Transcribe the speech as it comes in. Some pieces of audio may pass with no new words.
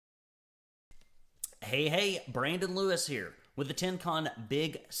Hey, Brandon Lewis here with the TennCon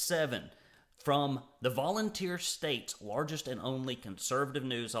Big 7 from the volunteer state's largest and only conservative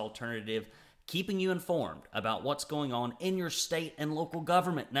news alternative, keeping you informed about what's going on in your state and local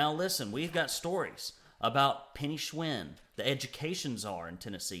government. Now listen, we've got stories about Penny Schwinn, the education czar in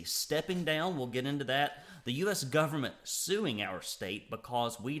Tennessee, stepping down. We'll get into that. The U.S. government suing our state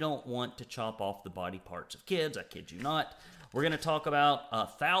because we don't want to chop off the body parts of kids. I kid you not. We're going to talk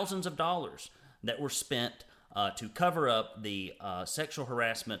about thousands of dollars that were spent to cover up the sexual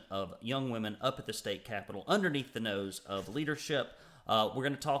harassment of young women up at the state capitol underneath the nose of leadership. We're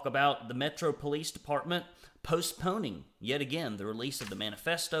going to talk about the Metro Police Department postponing, yet again, the release of the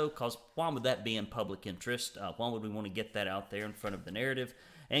manifesto, because why would that be in public interest? Why would we want to get that out there in front of the narrative?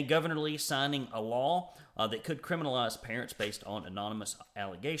 And Governor Lee signing a law that could criminalize parents based on anonymous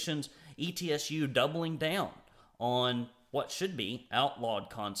allegations. ETSU doubling down on what should be outlawed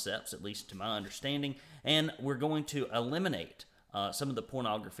concepts, at least to my understanding, and we're going to eliminate some of the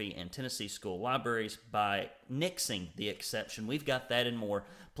pornography in Tennessee school libraries by nixing the exception. We've got that and more.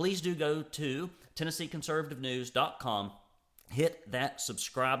 Please do go to TennesseeConservativeNews.com, hit that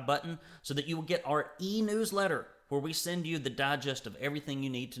subscribe button so that you will get our e-newsletter where we send you the digest of everything you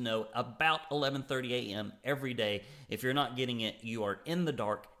need to know about 11:30 a.m. every day. If you're not getting it, you are in the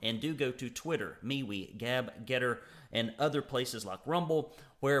dark. And do go to Twitter, MeWe, Gab, Getter, and other places like Rumble,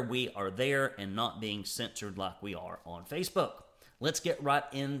 where we are there and not being censored like we are on Facebook. Let's get right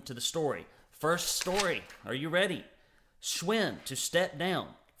into the story. First story, are you ready? Schwinn to step down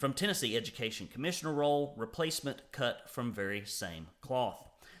from Tennessee Education Commissioner role, replacement cut from very same cloth.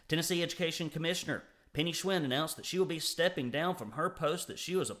 Tennessee Education Commissioner Penny Schwinn announced that she will be stepping down from her post that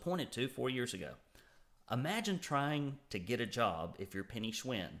she was appointed to 4 years ago. Imagine trying to get a job if you're Penny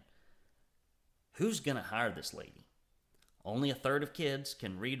Schwinn. Who's going to hire this lady? Only a third of kids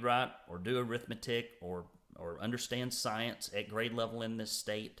can read, write, or do arithmetic or understand science at grade level in this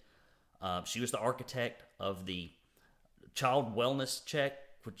state. She was the architect of the child wellness check,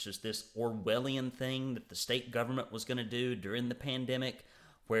 which is this Orwellian thing that the state government was going to do during the pandemic,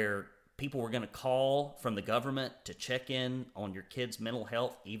 where people were going to call from the government to check in on your kids' mental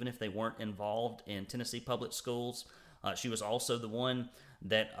health, even if they weren't involved in Tennessee public schools. She was also the one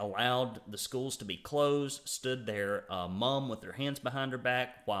that allowed the schools to be closed, stood there mum with her hands behind her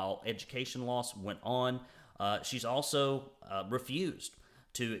back while education loss went on. She's also refused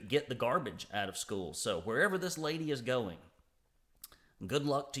to get the garbage out of schools. So wherever this lady is going, good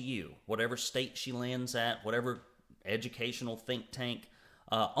luck to you. Whatever state she lands at, whatever educational think tank,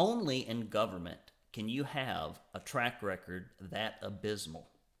 only in government can you have a track record that abysmal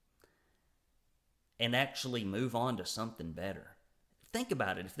and actually move on to something better. Think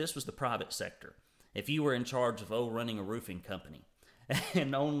about it. If this was the private sector, if you were in charge of running a roofing company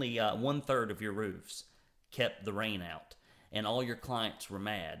and only 1/3 of your roofs kept the rain out and all your clients were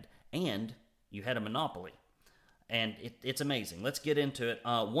mad and you had a monopoly. And it's amazing. Let's get into it.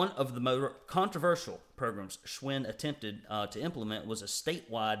 One of the more controversial programs Schwinn attempted to implement was a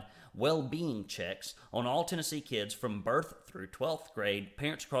statewide well-being checks on all Tennessee kids from birth through 12th grade.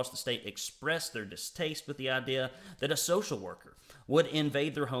 Parents across the state expressed their distaste with the idea that a social worker would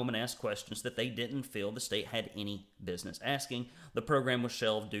invade their home and ask questions that they didn't feel the state had any business asking. The program was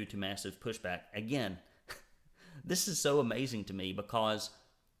shelved due to massive pushback. Again, this is so amazing to me because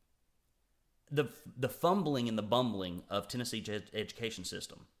the fumbling and the bumbling of Tennessee's education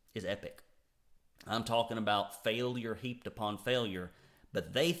system is epic. I'm talking about failure heaped upon failure,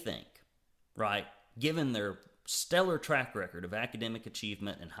 but they think, right, given their stellar track record of academic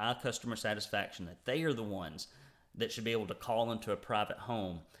achievement and high customer satisfaction, that they are the ones that should be able to call into a private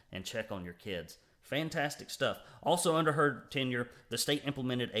home and check on your kids. Fantastic stuff. Also under her tenure, the state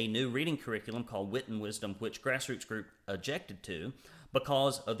implemented a new reading curriculum called Wit and Wisdom, which grassroots group objected to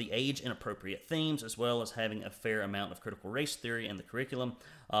because of the age-inappropriate themes, as well as having a fair amount of critical race theory in the curriculum.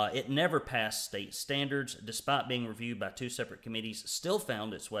 It never passed state standards, despite being reviewed by two separate committees, still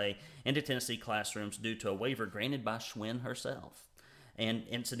found its way into Tennessee classrooms due to a waiver granted by Schwinn herself. And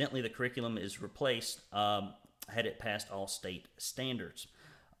incidentally, the curriculum is replaced had it passed all state standards.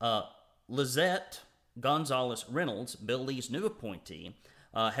 Lizette Gonzalez Reynolds, Bill Lee's new appointee,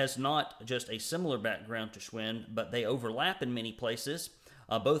 has not just a similar background to Schwinn, but they overlap in many places,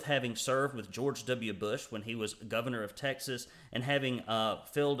 both having served with George W. Bush when he was governor of Texas and having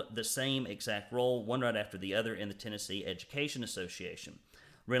filled the same exact role, one right after the other, in the Tennessee Education Association.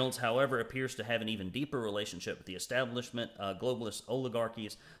 Reynolds, however, appears to have an even deeper relationship with the establishment, globalist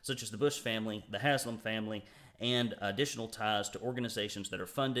oligarchies such as the Bush family, the Haslam family, and additional ties to organizations that are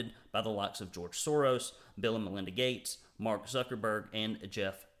funded by the likes of George Soros, Bill and Melinda Gates, Mark Zuckerberg, and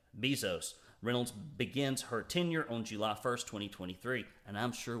Jeff Bezos. Reynolds begins her tenure on July 1st, 2023, and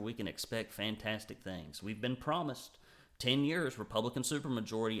I'm sure we can expect fantastic things. We've been promised 10 years, Republican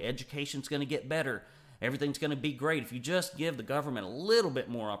supermajority, education's going to get better. Everything's going to be great. If you just give the government a little bit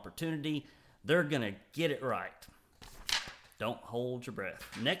more opportunity, they're going to get it right. Don't hold your breath.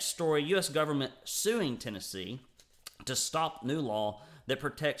 Next story, U.S. government suing Tennessee to stop new law that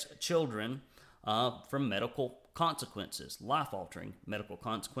protects children from medical consequences, life-altering medical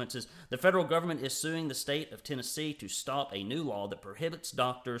consequences. The federal government is suing the state of Tennessee to stop a new law that prohibits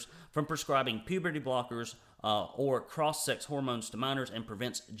doctors from prescribing puberty blockers or cross-sex hormones to minors and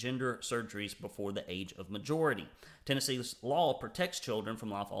prevents gender surgeries before the age of majority. Tennessee's law protects children from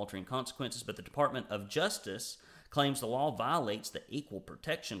life-altering consequences, but the Department of Justice claims the law violates the Equal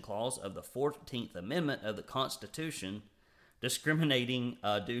Protection Clause of the 14th Amendment of the Constitution, discriminating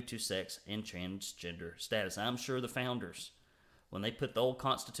due to sex and transgender status. I'm sure the founders, when they put the old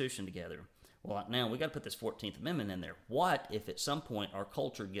Constitution together, well, now we got to put this 14th Amendment in there. What if at some point our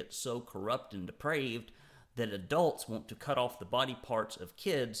culture gets so corrupt and depraved that adults want to cut off the body parts of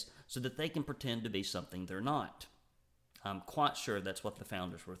kids so that they can pretend to be something they're not? I'm quite sure that's what the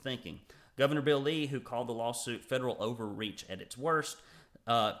founders were thinking. Governor Bill Lee, who called the lawsuit federal overreach at its worst,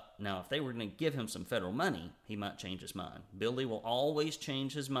 now if they were going to give him some federal money, he might change his mind. Bill Lee will always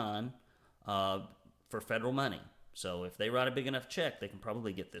change his mind for federal money. So if they write a big enough check, they can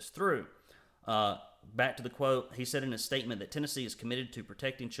probably get this through. Back to the quote, he said in his statement that Tennessee is committed to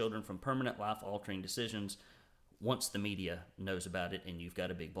protecting children from permanent life-altering decisions once the media knows about it and you've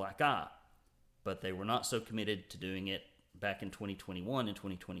got a big black eye. But they were not so committed to doing it back in 2021 and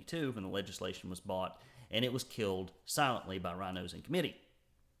 2022 when the legislation was bought and it was killed silently by rhinos in committee.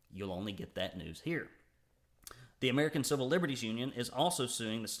 You'll only get that news here. The American Civil Liberties Union is also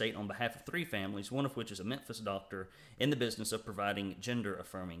suing the state on behalf of 3 families, one of which is a Memphis doctor in the business of providing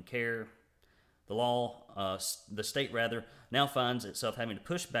gender-affirming care. The state now finds itself having to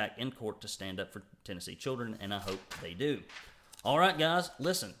push back in court to stand up for Tennessee children, and I hope they do. All right, guys,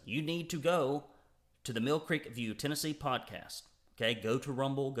 listen, you need to go to the Mill Creek View Tennessee podcast. Okay, go to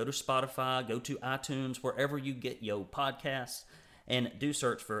Rumble, go to Spotify, go to iTunes, wherever you get your podcasts, and do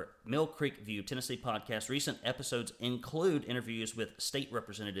search for Mill Creek View Tennessee podcast. Recent episodes include interviews with State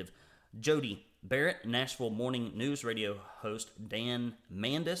Representative Jody Barrett, Nashville Morning News Radio host Dan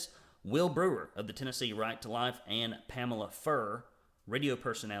Mandis, Will Brewer of the Tennessee Right to Life, and Pamela Furr, radio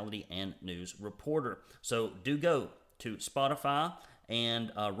personality and news reporter. So do go to Spotify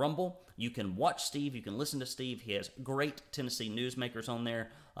and Rumble. You can watch Steve. You can listen to Steve. He has great Tennessee newsmakers on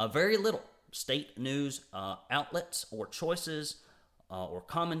there. Very little state news outlets or choices or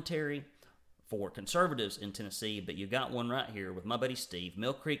commentary for conservatives in Tennessee, but you got one right here with my buddy Steve,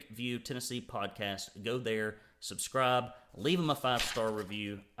 Mill Creek View Tennessee podcast. Go there, subscribe, leave him a 5-star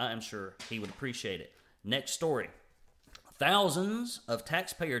review. I am sure he would appreciate it. Next story. Thousands of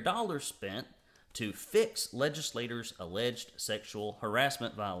taxpayer dollars spent to fix legislators' alleged sexual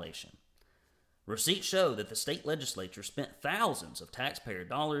harassment violation. Receipts show that the state legislature spent thousands of taxpayer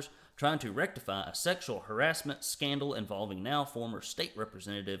dollars trying to rectify a sexual harassment scandal involving now former state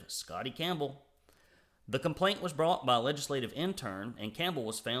representative Scotty Campbell. The complaint was brought by a legislative intern, and Campbell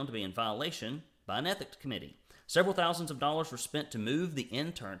was found to be in violation by an ethics committee. Several thousands of dollars were spent to move the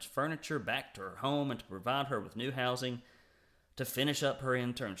intern's furniture back to her home and to provide her with new housing to finish up her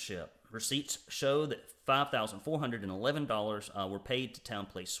internship. Receipts show that $5,411 were paid to Town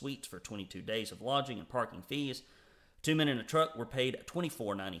Place Suites for 22 days of lodging and parking fees. 2 men in a truck were paid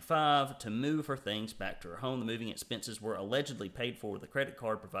 $24.95 to move her things back to her home. The moving expenses were allegedly paid for with a credit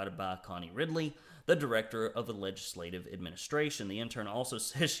card provided by Connie Ridley, the director of the legislative administration. The intern also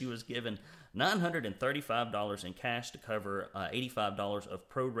says she was given $935 in cash to cover $85 of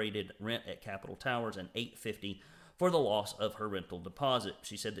prorated rent at Capitol Towers and $850 for the loss of her rental deposit.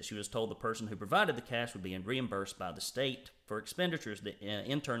 She said that she was told the person who provided the cash would be reimbursed by the state for expenditures. The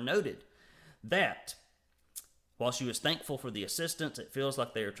intern noted that while she was thankful for the assistance, it feels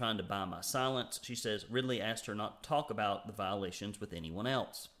like they are trying to buy my silence. She says Ridley asked her not to talk about the violations with anyone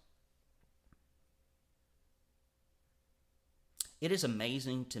else. It is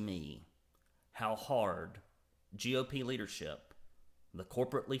amazing to me how hard GOP leadership, the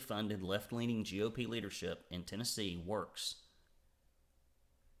corporately funded left-leaning GOP leadership in Tennessee, works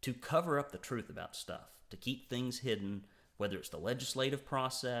to cover up the truth about stuff, to keep things hidden, whether it's the legislative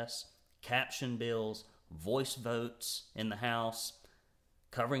process, caption bills, voice votes in the House,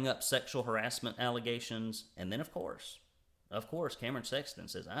 covering up sexual harassment allegations, and then of course, Cameron Sexton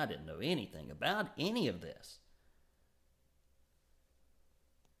says, I didn't know anything about any of this.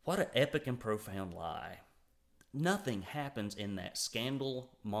 What an epic and profound lie. Nothing happens in that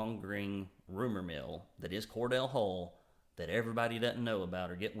scandal-mongering rumor mill that is Cordell Hull that everybody doesn't know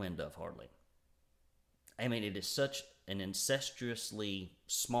about or get wind of hardly. I mean, it is such an incestuously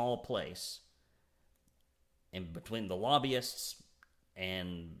small place, and between the lobbyists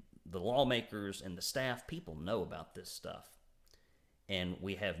and the lawmakers and the staff, people know about this stuff. And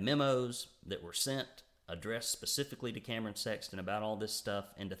we have memos that were sent addressed specifically to Cameron Sexton about all this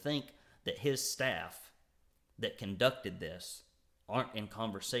stuff, and to think that his staff that conducted this aren't in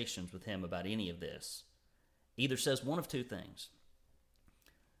conversations with him about any of this either says one of two things.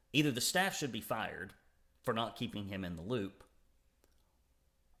 Either the staff should be fired for not keeping him in the loop,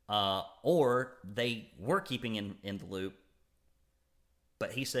 or they were keeping him in the loop,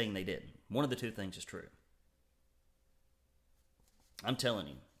 but he's saying they didn't. One of the two things is true. I'm telling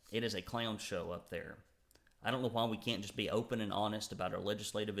you, it is a clown show up there. I don't know why we can't just be open and honest about our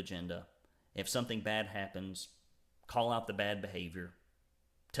legislative agenda. If something bad happens, call out the bad behavior,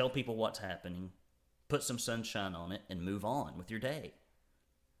 tell people what's happening, put some sunshine on it, and move on with your day.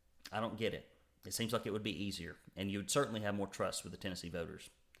 I don't get it. It seems like it would be easier, and you would certainly have more trust with the Tennessee voters.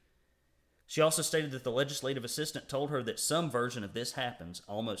 She also stated that the legislative assistant told her that some version of this happens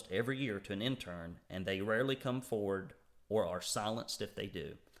almost every year to an intern, and they rarely come forward or are silenced if they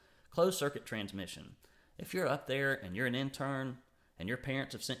do. Closed circuit transmission. If you're up there and you're an intern and your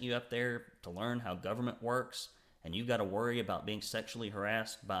parents have sent you up there to learn how government works, and you've got to worry about being sexually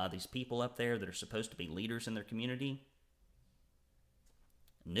harassed by these people up there that are supposed to be leaders in their community,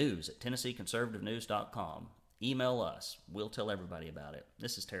 news at TennesseeConservativeNews.com. Email us. We'll tell everybody about it.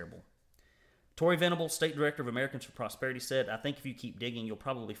 This is terrible. Tori Venable, State Director of Americans for Prosperity, said, "I think if you keep digging, you'll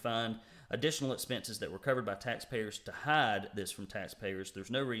probably find additional expenses that were covered by taxpayers to hide this from taxpayers. There's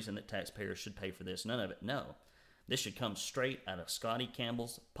no reason that taxpayers should pay for this. None of it. No. This should come straight out of Scotty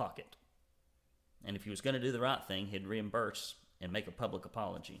Campbell's pocket. And if he was going to do the right thing, he'd reimburse and make a public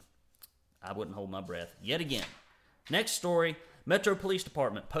apology." I wouldn't hold my breath yet again. Next story, Metro Police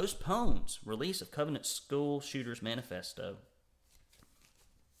Department postpones release of Covenant School Shooters Manifesto.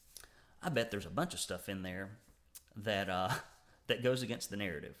 I bet there's a bunch of stuff in there that that goes against the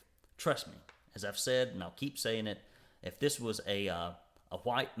narrative. Trust me, as I've said, and I'll keep saying it, if this was a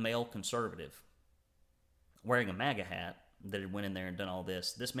white male conservative wearing a MAGA hat that had went in there and done all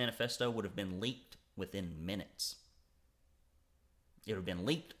this, this manifesto would have been leaked within minutes. It would have been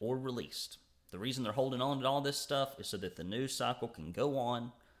leaked or released. The reason they're holding on to all this stuff is so that the news cycle can go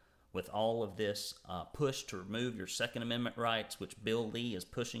on with all of this push to remove your Second Amendment rights, which Bill Lee is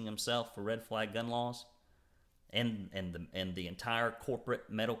pushing himself for red flag gun laws, and the entire corporate,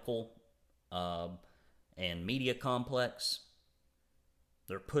 medical, and media complex.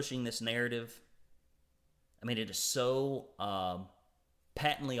 They're pushing this narrative. I mean, it is so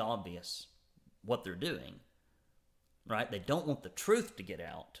patently obvious what they're doing, right? They don't want the truth to get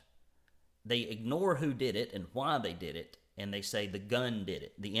out. They ignore who did it and why they did it, and they say the gun did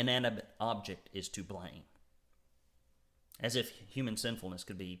it. The inanimate object is to blame. As if human sinfulness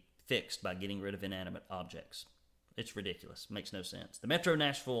could be fixed by getting rid of inanimate objects. It's ridiculous. Makes no sense. The Metro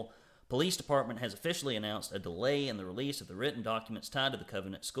Nashville Police Department has officially announced a delay in the release of the written documents tied to the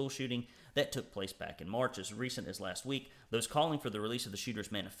Covenant school shooting that took place back in March. As recent as last week, those calling for the release of the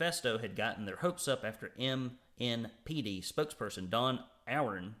shooter's manifesto had gotten their hopes up after MNPD spokesperson Don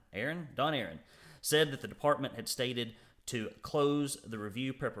Aaron said that the department had stated to close the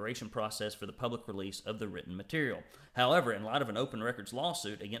review preparation process for the public release of the written material. However, in light of an open records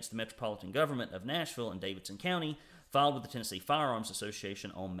lawsuit against the Metropolitan Government of Nashville and Davidson County, filed with the Tennessee Firearms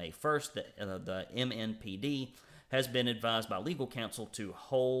Association on May 1st, the MNPD has been advised by legal counsel to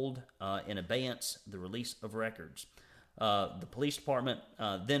hold in abeyance the release of records. The police department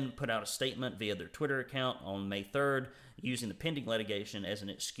then put out a statement via their Twitter account on May 3rd, using the pending litigation as an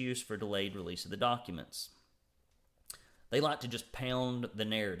excuse for delayed release of the documents. They like to just pound the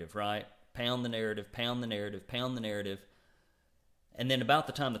narrative, right? Pound the narrative, pound the narrative, pound the narrative. And then about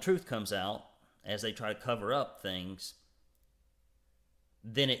the time the truth comes out, as they try to cover up things,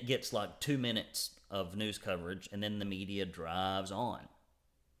 then it gets like 2 minutes of news coverage, and then the media drives on.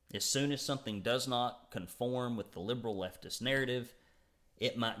 As soon as something does not conform with the liberal leftist narrative,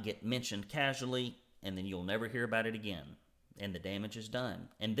 it might get mentioned casually, and then you'll never hear about it again, and the damage is done.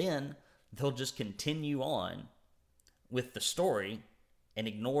 And then they'll just continue on with the story and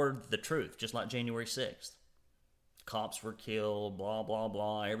ignore the truth, just like January 6th. Cops were killed, blah, blah,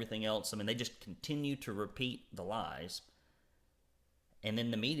 blah, everything else. I mean, they just continue to repeat the lies, and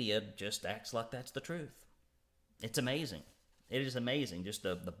then the media just acts like that's the truth. It's amazing. It is amazing, just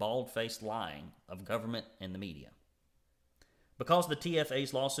the bald-faced lying of government and the media. Because the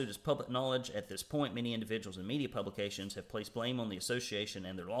TFA's lawsuit is public knowledge at this point, many individuals and media publications have placed blame on the association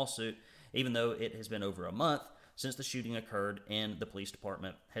and their lawsuit, even though it has been over a month since the shooting occurred, and the police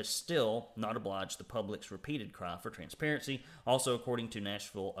department has still not obliged the public's repeated cry for transparency. Also, according to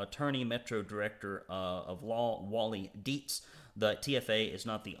Nashville Attorney Metro Director of Law Wally Dietz, the TFA is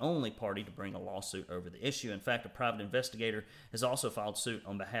not the only party to bring a lawsuit over the issue. In fact, a private investigator has also filed suit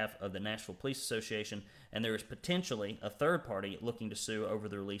on behalf of the Nashville Police Association, and there is potentially a third party looking to sue over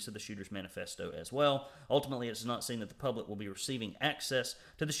the release of the shooter's manifesto as well. Ultimately, it is not seen that the public will be receiving access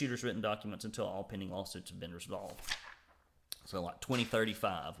to the shooter's written documents until all pending lawsuits have been resolved. So like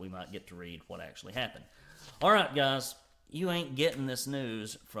 2035, we might get to read what actually happened. All right, guys, you ain't getting this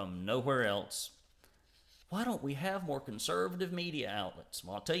news from nowhere else. Why don't we have more conservative media outlets?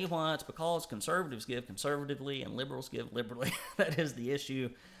 Well, I'll tell you why. It's because conservatives give conservatively and liberals give liberally. That is the issue.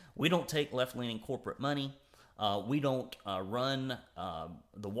 We don't take left-leaning corporate money. We don't run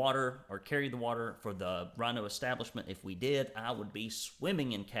the water or carry the water for the rhino establishment. If we did, I would be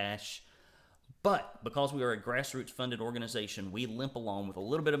swimming in cash. But because we are a grassroots-funded organization, we limp along with a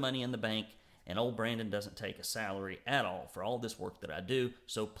little bit of money in the bank, and old Brandon doesn't take a salary at all for all this work that I do.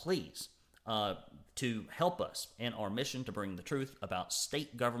 So please, to help us in our mission to bring the truth about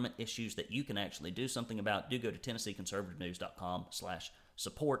state government issues that you can actually do something about, do go to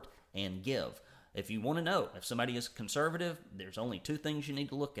TennesseeConservativeNews.com/support and give. If you want to know if somebody is conservative, there's only two things you need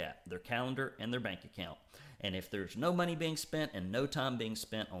to look at: their calendar and their bank account. And if there's no money being spent and no time being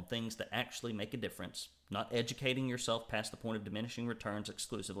spent on things that actually make a difference, not educating yourself past the point of diminishing returns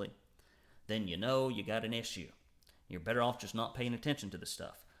exclusively, then you know you got an issue. You're better off just not paying attention to this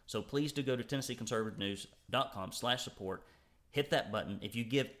stuff. So please do go to TennesseeConservativeNews.com/support. Hit that button. If you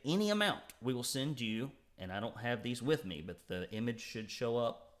give any amount, we will send you, and I don't have these with me, but the image should show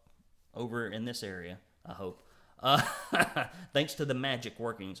up over in this area, I hope. Thanks to the magic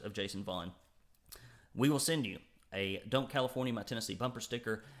workings of Jason Vaughn. We will send you a Don't California My Tennessee bumper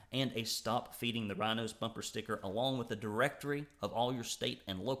sticker and a Stop Feeding the Rhinos bumper sticker, along with a directory of all your state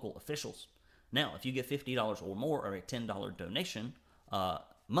and local officials. Now, if you give $50 or more, or a $10 donation,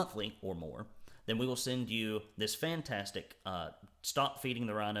 monthly or more, then we will send you this fantastic Stop Feeding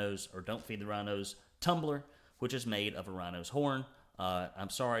the Rhinos or Don't Feed the Rhinos tumbler, which is made of a rhino's horn. I'm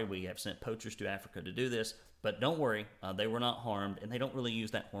sorry we have sent poachers to Africa to do this, but don't worry, they were not harmed, and they don't really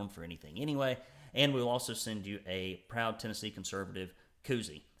use that horn for anything anyway. And we'll also send you a Proud Tennessee Conservative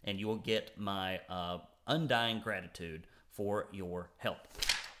koozie, and you will get my undying gratitude for your help.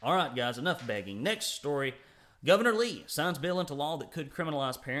 All right, guys, enough begging. Next story. Governor Lee signs bill into law that could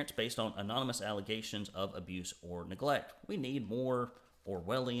criminalize parents based on anonymous allegations of abuse or neglect. We need more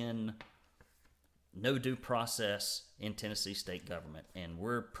Orwellian, no due process in Tennessee state government, and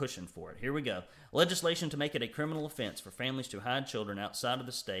we're pushing for it. Here we go. Legislation to make it a criminal offense for families to hide children outside of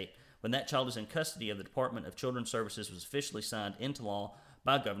the state when that child is in custody of the Department of Children's Services was officially signed into law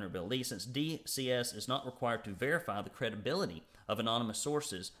by Governor Bill Lee. Since DCS is not required to verify the credibility of anonymous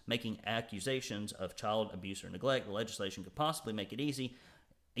sources making accusations of child abuse or neglect, the legislation could possibly make it easier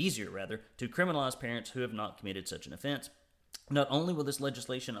to criminalize parents who have not committed such an offense. Not only will this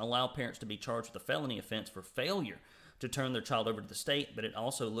legislation allow parents to be charged with a felony offense for failure to turn their child over to the state, but it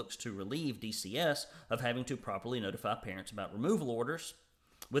also looks to relieve DCS of having to properly notify parents about removal orders,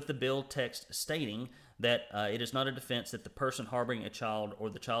 with the bill text stating that it is not a defense that the person harboring a child or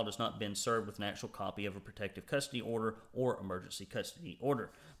the child has not been served with an actual copy of a protective custody order or emergency custody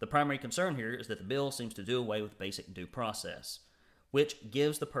order. The primary concern here is that the bill seems to do away with basic due process, which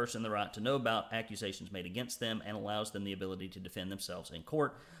gives the person the right to know about accusations made against them and allows them the ability to defend themselves in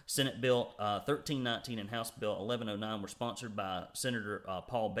court. Senate Bill 1319 and House Bill 1109 were sponsored by Senator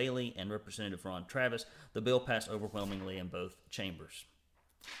Paul Bailey and Representative Ron Travis. The bill passed overwhelmingly in both chambers.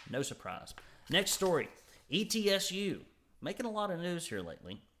 No surprise. Next story. ETSU, making a lot of news here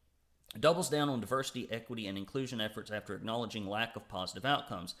lately, doubles down on diversity, equity, and inclusion efforts after acknowledging lack of positive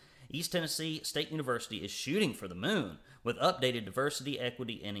outcomes. East Tennessee State University is shooting for the moon with updated diversity,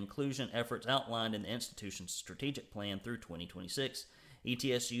 equity, and inclusion efforts outlined in the institution's strategic plan through 2026.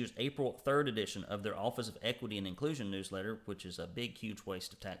 ETSU's April 3rd edition of their Office of Equity and Inclusion newsletter, which is a big, huge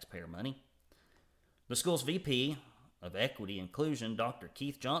waste of taxpayer money. The school's VP of Equity Inclusion, Dr.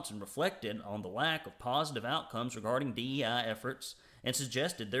 Keith Johnson, reflected on the lack of positive outcomes regarding DEI efforts and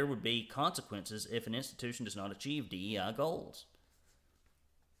suggested there would be consequences if an institution does not achieve DEI goals.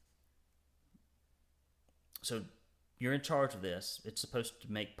 So you're in charge of this. It's supposed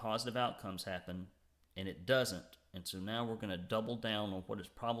to make positive outcomes happen, and it doesn't. And so now we're going to double down on what is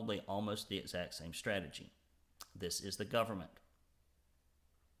probably almost the exact same strategy. This is the government.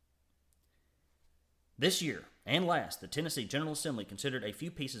 This year and last, the Tennessee General Assembly considered a few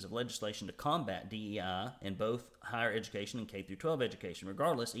pieces of legislation to combat DEI in both higher education and K through 12 education.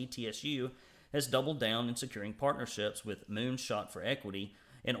 Regardless, ETSU has doubled down in securing partnerships with Moonshot for Equity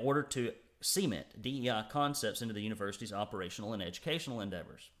in order to cement DEI concepts into the university's operational and educational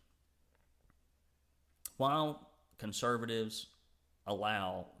endeavors. While conservatives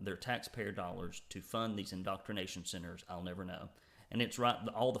allow their taxpayer dollars to fund these indoctrination centers, I'll never know. And it's right,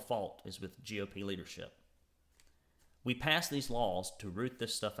 all the fault is with GOP leadership. We pass these laws to root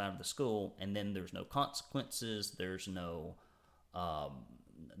this stuff out of the school, and then there's no consequences, there's no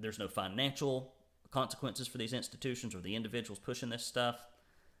financial consequences for these institutions or the individuals pushing this stuff.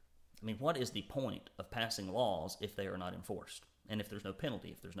 I mean, what is the point of passing laws if they are not enforced? And if there's no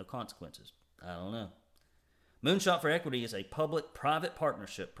penalty, if there's no consequences? I don't know. Moonshot for Equity is a public-private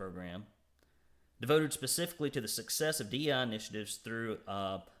partnership program devoted specifically to the success of DEI initiatives through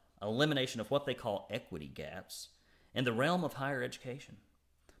elimination of what they call equity gaps in the realm of higher education.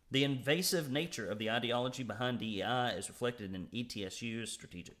 The invasive nature of the ideology behind DEI is reflected in ETSU's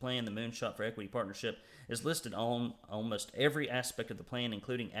strategic plan. The Moonshot for Equity partnership is listed on almost every aspect of the plan,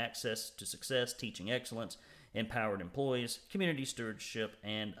 including access to success, teaching excellence, empowered employees, community stewardship,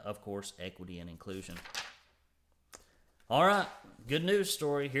 and, of course, equity and inclusion. All right, good news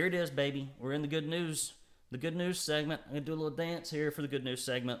story. Here it is, baby. We're in the good news segment. I'm going to do a little dance here for the good news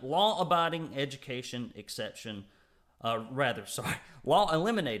segment. Law-abiding education exception, law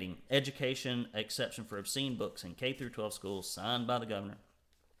eliminating education exception for obscene books in K through 12 schools signed by the governor.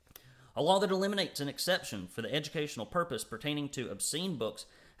 A law that eliminates an exception for the educational purpose pertaining to obscene books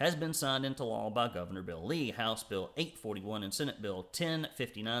has been signed into law by Governor Bill Lee, House Bill 841 and Senate Bill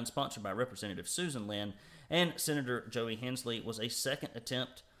 1059, sponsored by Representative Susan Lynn and Senator Joey Hensley, was a second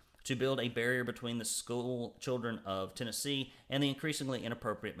attempt to build a barrier between the school children of Tennessee and the increasingly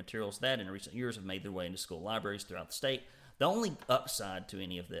inappropriate materials that in recent years have made their way into school libraries throughout the state. The only upside to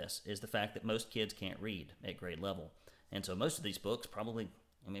any of this is the fact that most kids can't read at grade level. And so most of these books probably,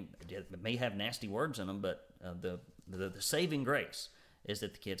 it may have nasty words in them, but the saving grace is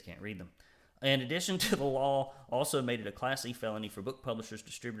that the kids can't read them. In addition to the law, also made it a Class E felony for book publishers,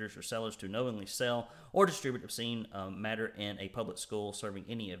 distributors, or sellers to knowingly sell or distribute obscene matter in a public school serving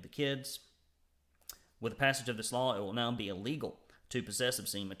any of the kids. With the passage of this law, it will now be illegal to possess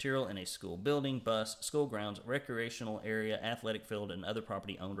obscene material in a school building, bus, school grounds, recreational area, athletic field, and other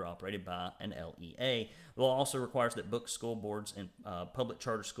property owned or operated by an LEA. The law also requires that books, school boards, and public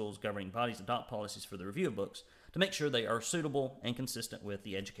charter schools governing bodies adopt policies for the review of books to make sure they are suitable and consistent with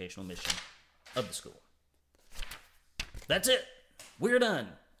the educational mission of the school. That's it. We're done.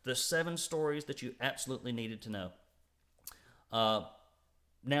 The 7 stories that you absolutely needed to know.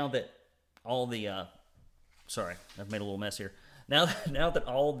 Now that all the sorry, I've made a little mess here. Now that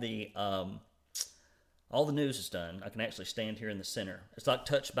all the news is done, I can actually stand here in the center. It's like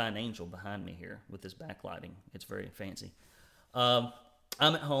touched by an angel behind me here with this backlighting. It's very fancy. I'm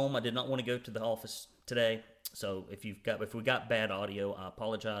at home. I did not want to go to the office today, so if we got bad audio, I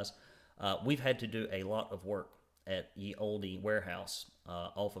apologize. We've had to do a lot of work at Ye Olde Warehouse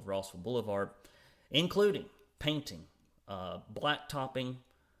off of Rossville Boulevard, including painting, blacktopping.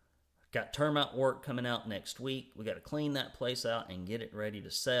 Got termite work coming out next week. We got to clean that place out and get it ready to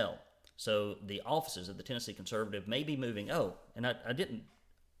sell. So the offices of the Tennessee Conservative may be moving. Oh, and I didn't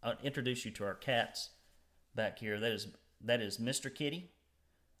introduce you to our cats back here. That is Mr. Kitty,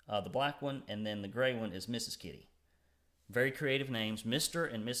 the black one, and then the gray one is Mrs. Kitty. Very creative names,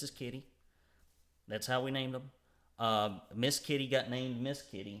 Mr. and Mrs. Kitty. That's how we named them. Miss Kitty got named Miss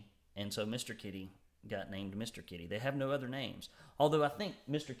Kitty, and so Mr. Kitty got named Mr. Kitty. They have no other names. Although I think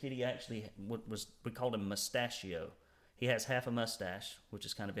Mr. Kitty actually we called him Mustachio. He has half a mustache, which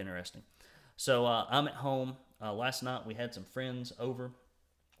is kind of interesting. So I'm at home. Last night we had some friends over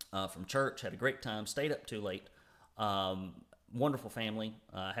from church. Had a great time. Stayed up too late. Wonderful family.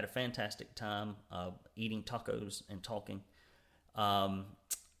 Had a fantastic time eating tacos and talking.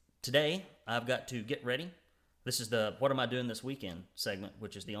 Today I've got to get ready. This is the What Am I Doing This Weekend segment,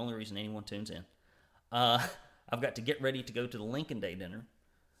 which is the only reason anyone tunes in. I've got to get ready to go to the Lincoln Day dinner,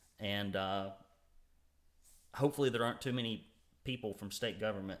 and hopefully there aren't too many people from state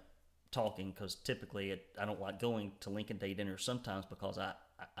government talking, because typically I don't like going to Lincoln Day dinner sometimes because I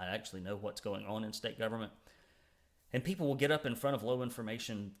actually know what's going on in state government. And people will get up in front of low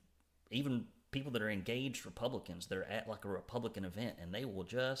information, even people that are engaged Republicans, they're at like a Republican event, and they will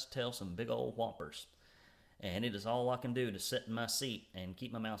just tell some big old whoppers. And it is all I can do to sit in my seat and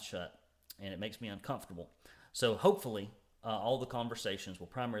keep my mouth shut, and it makes me uncomfortable. So hopefully all the conversations will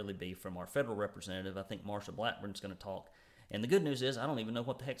primarily be from our federal representative. I think Marsha Blackburn's going to talk, And the good news is I don't even know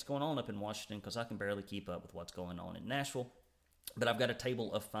what the heck's going on up in Washington because I can barely keep up with what's going on in Nashville. But I've got a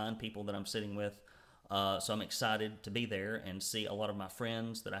table of fine people that I'm sitting with. So I'm excited to be there and see a lot of my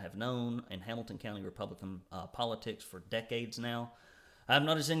friends that I have known in Hamilton County Republican politics for decades now. I'm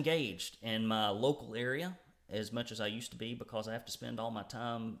not as engaged in my local area as much as I used to be because I have to spend all my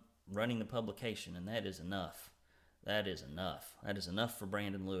time running the publication, and that is enough. That is enough. That is enough for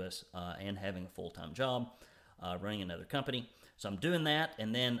Brandon Lewis and having a full-time job, running another company. So I'm doing that,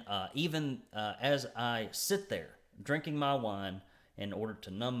 and then even as I sit there drinking my wine in order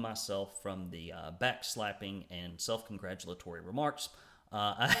to numb myself from the backslapping and self-congratulatory remarks,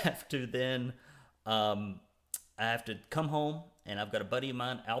 I have to then I have to come home, and I've got a buddy of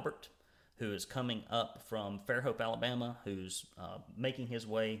mine, Albert, who is coming up from Fairhope, Alabama, who's making his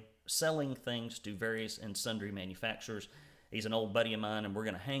way, selling things to various and sundry manufacturers. He's an old buddy of mine, and we're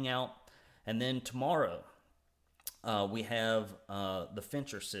going to hang out. And then tomorrow, we have the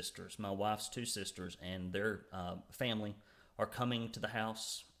Fincher sisters, my wife's two sisters, and their family are coming to the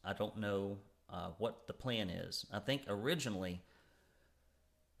house. I don't know what the plan is. I think originally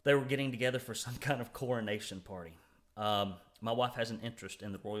they were getting together for some kind of coronation party. My wife has an interest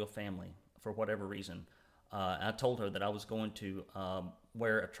in the royal family for whatever reason. I told her that I was going to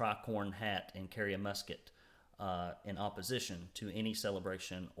wear a tricorn hat and carry a musket in opposition to any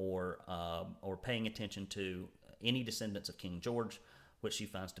celebration or paying attention to any descendants of King George, which she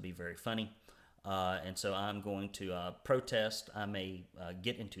finds to be very funny. And so I'm going to protest. I may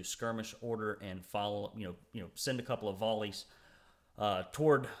get into skirmish order and follow, send a couple of volleys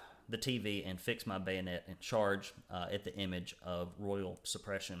toward the TV and fix my bayonet and charge at the image of royal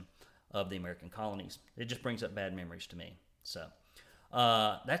suppression of the American colonies. It just brings up bad memories to me. So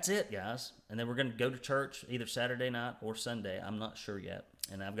that's it, guys. And then we're going to go to church either Saturday night or Sunday. I'm not sure yet.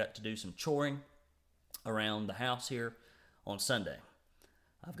 And I've got to do some choring around the house here on Sunday.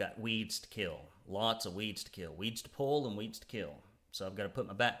 I've got weeds to kill. Lots of weeds to kill. Weeds to pull and weeds to kill. So I've got to put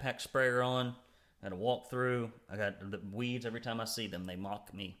my backpack sprayer on. I got to walk through. I got the weeds every time I see them. They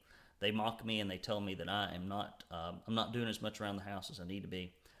mock me. They mock me and they tell me that I'm not doing as much around the house as I need to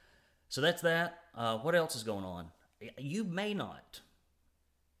be. So that's that. What else is going on? You may not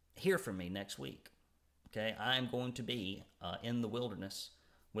hear from me next week. Okay, I am going to be in the wilderness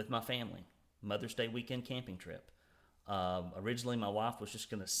with my family. Mother's Day weekend camping trip. Originally, my wife was just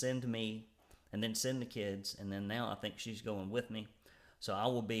going to send me and then send the kids, and then now I think she's going with me. So I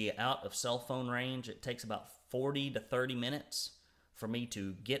will be out of cell phone range. It takes about 40 to 30 minutes for me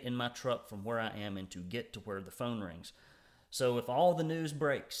to get in my truck from where I am and to get to where the phone rings. So if all the news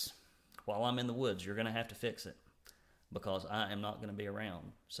breaks while I'm in the woods, you're going to have to fix it because I am not going to be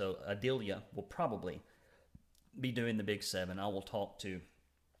around. So Adelia will probably be doing the Big 7. I will talk to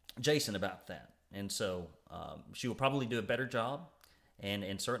Jason about that. And so she will probably do a better job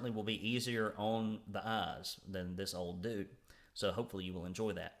and certainly will be easier on the eyes than this old dude. So hopefully you will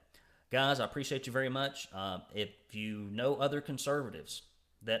enjoy that. Guys, I appreciate you very much. If you know other conservatives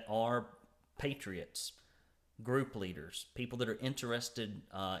that are patriots, group leaders, people that are interested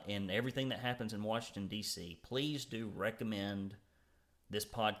in everything that happens in Washington, D.C., please do recommend this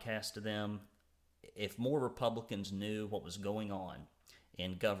podcast to them. If more Republicans knew what was going on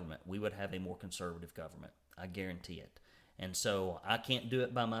in government, we would have a more conservative government. I guarantee it. And so I can't do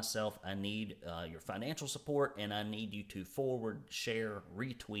it by myself. I need your financial support, and I need you to forward, share,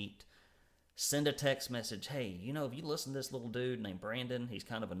 retweet, send a text message. Hey, if you listen to this little dude named Brandon, he's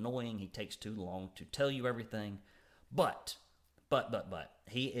kind of annoying. He takes too long to tell you everything. But,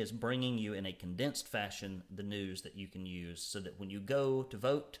 he is bringing you in a condensed fashion the news that you can use so that when you go to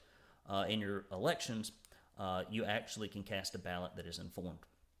vote in your elections, you actually can cast a ballot that is informed.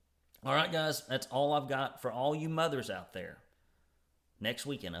 All right, guys, that's all I've got for all you mothers out there. Next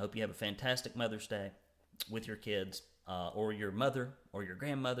weekend, I hope you have a fantastic Mother's Day with your kids or your mother or your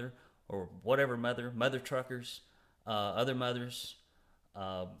grandmother or whatever mother truckers, other mothers.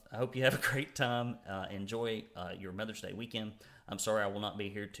 I hope you have a great time. Enjoy your Mother's Day weekend. I'm sorry I will not be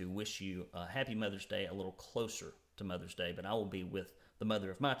here to wish you a happy Mother's Day a little closer to Mother's Day, but I will be with the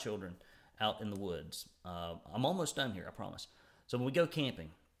mother of my children out in the woods. I'm almost done here, I promise. So when we go camping,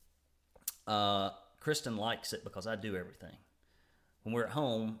 Kristen likes it because I do everything. When we're at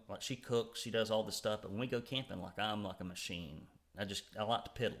home, like she cooks, she does all this stuff, but when we go camping, like I'm like a machine. I like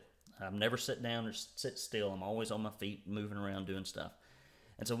to piddle. I never sit down or sit still. I'm always on my feet, moving around, doing stuff.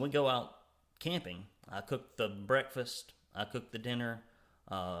 And so when we go out camping, I cook the breakfast, I cook the dinner,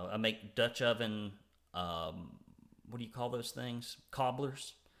 I make Dutch oven, what do you call those things?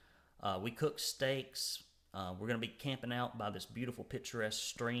 Cobblers. We cook steaks. We're going to be camping out by this beautiful picturesque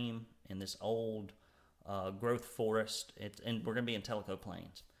stream in this old growth forest. And we're going to be in Tellico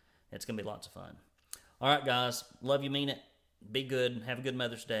Plains. It's going to be lots of fun. All right, guys. Love you, mean it. Be good. Have a good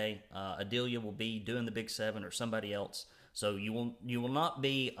Mother's Day. Adelia will be doing the Big 7 or somebody else. So you will not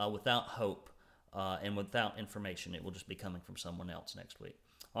be without hope and without information. It will just be coming from someone else next week.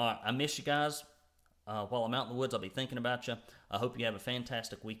 All right. I miss you guys. While I'm out in the woods, I'll be thinking about you. I hope you have a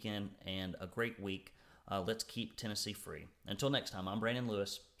fantastic weekend and a great week. Let's keep Tennessee free. Until next time, I'm Brandon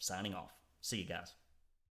Lewis, signing off. See you guys.